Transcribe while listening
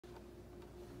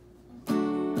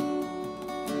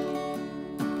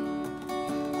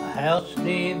house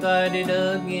divided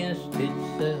against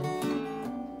itself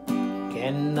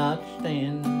cannot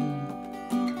stand.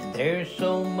 And there's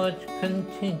so much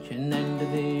contention and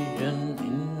division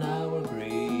in our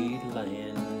great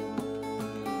land.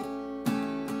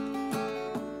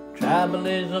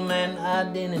 Tribalism and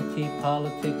identity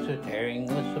politics are tearing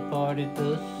us apart at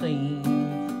the seams.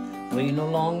 We no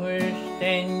longer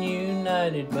stand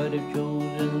united, but have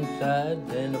chosen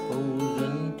sides and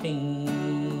opposing teams.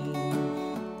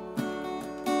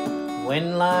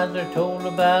 When lies are told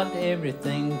about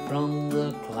everything from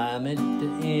the climate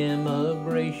to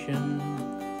immigration,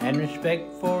 and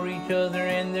respect for each other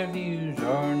and their views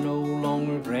are no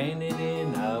longer granted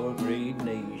in our great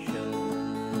nation.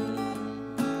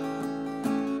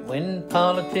 When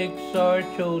politics are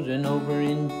chosen over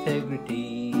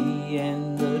integrity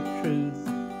and the truth,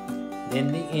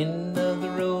 then the end of the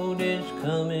road is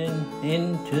coming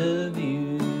into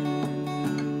view.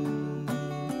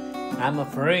 I'm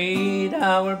afraid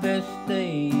our best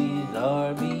days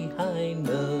are behind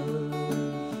us.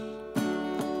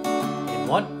 In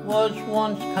what was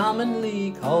once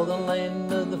commonly called the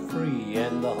land of the free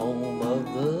and the home of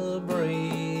the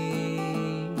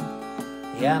brave,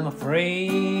 yeah, I'm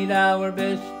afraid our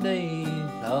best days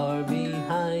are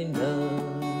behind us.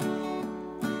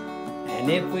 And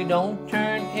if we don't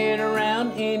turn it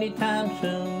around anytime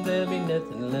soon, there'll be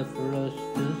nothing left for us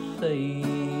to say.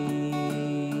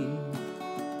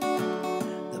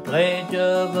 The Pledge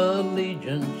of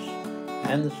Allegiance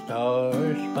and the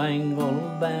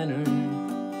Star-Spangled Banner,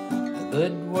 a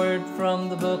good word from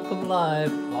the Book of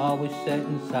Life, while we sat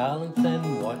in silence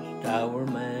and watched our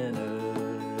manners.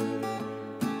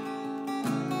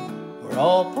 We're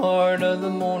all part of the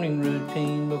morning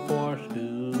routine before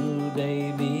school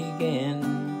day began.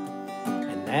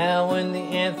 And now when the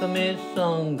anthem is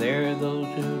sung, there are those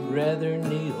who'd rather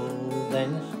kneel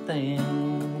than stand.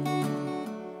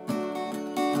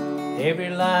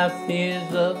 Every life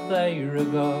is of value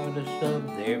regardless of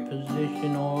their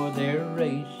position or their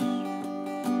race,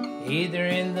 either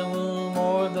in the womb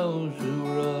or those who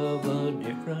are of a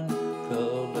different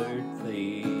colored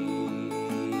face.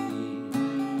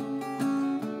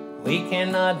 We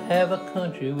cannot have a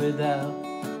country without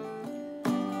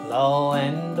law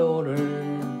and order,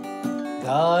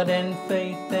 God and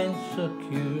faith and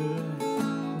secure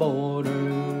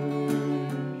borders.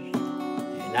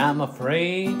 And I'm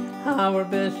afraid our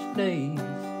best days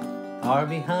are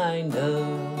behind us.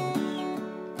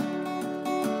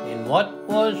 In what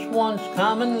was once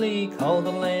commonly called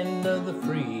the land of the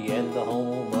free and the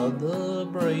home of the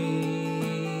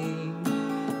brave,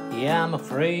 yeah, I'm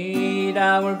afraid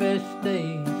our best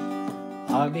days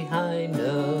are behind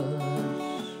us.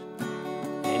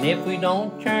 And if we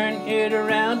don't turn it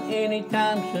around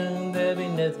anytime soon, there'll be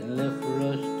nothing left for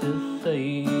us to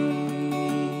say.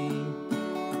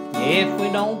 If we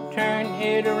don't turn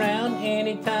it around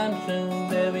anytime soon,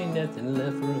 there'll be nothing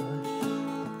left for us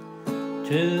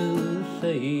to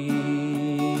say.